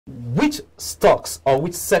which stocks or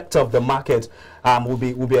which sector of the market will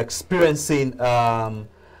be experiencing,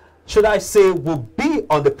 should I say, will be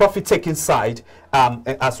on the profit-taking side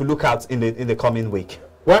as we look out in the coming week?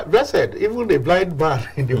 Well, that said, even the blind man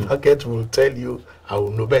in the market will tell you, I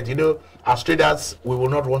will know. But, you know, as traders, we will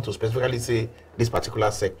not want to specifically say this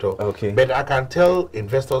particular sector. Okay. But I can tell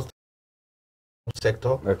investors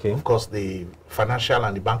sector. Okay. Of course, the financial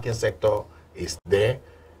and the banking sector is there.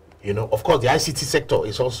 You know, of course, the ICT sector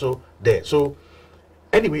is also there. So,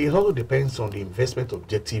 anyway, it also depends on the investment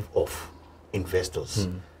objective of investors.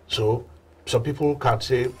 So, some people can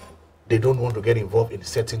say they don't want to get involved in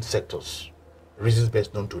certain sectors, reasons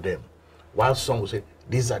best known to them, while some will say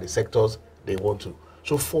these are the sectors they want to.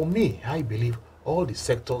 So for me, I believe all the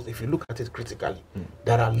sectors, if you look at it critically,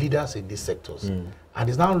 there are leaders in these sectors. And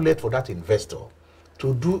it's now left for that investor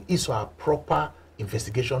to do his or her proper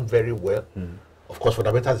investigation very well. Of course,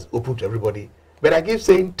 fundamentals is open to everybody. But I keep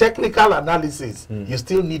saying technical analysis, you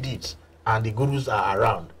still need it. And the gurus are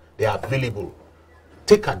around. They are available.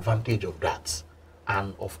 Take advantage of that.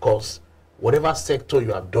 And of course, whatever sector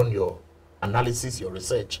you have done your analysis, your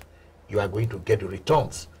research, you are going to get the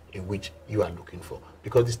returns in which you are looking for,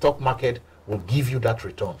 because the stock market will give you that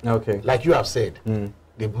return. Okay, like you have said,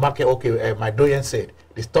 the market. Okay, my doyen said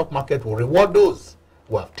the stock market will reward those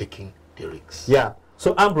who have taken the risks. Yeah.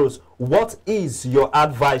 So Ambrose, what is your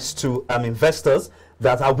advice to investors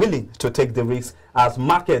that are willing to take the risk, as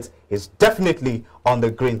market is definitely on the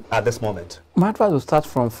green at this moment? My advice will start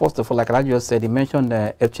from, first of all, like I just said, he mentioned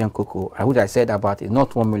MTN Cocoa, which I said about it,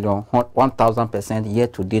 not 1 million, 1,000% year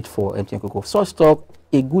to date for MTN Cocoa. Such stock,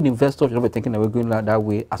 a good investor should not be thinking that we're going that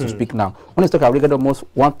way as we speak now. When the stock have already almost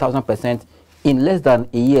 1,000% in less than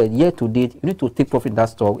a year to date, you need to take profit in that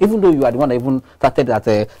stock. Even though you are the one that even started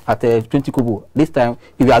at 20 kobo, this time,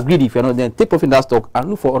 if you are greedy, if you're not, then take profit in that stock and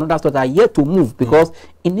look for another stock that are yet to move, because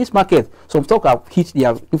in this market, some stock have hit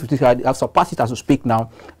their, have surpassed it as we speak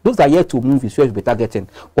now. Those that are yet to move is where we're targeting.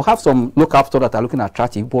 We'll have some local stock that are looking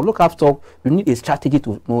attractive, but local stock, you need a strategy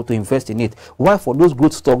to invest in it. Why for those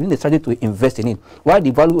good stock, you need a strategy to invest in it. Why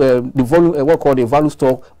the value, what called the value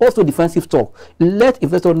stock, also defensive stock. Let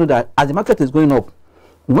investors know that as the market is going up,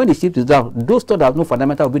 when the ship is down, those stocks that have no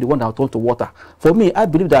fundamental will be the one that will turn to water. For me, I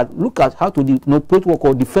believe that look at how to put what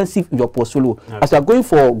called defensive in your portfolio. Okay. As you are going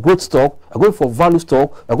for growth stock, you are going for value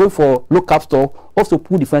stock, you are going for low cap stock, also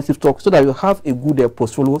put defensive stock so that you have a good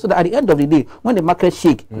portfolio. So that at the end of the day, when the market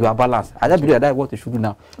shake, you are balanced. I believe that is what you should do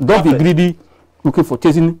now. Don't be greedy, looking for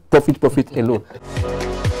chasing profit alone.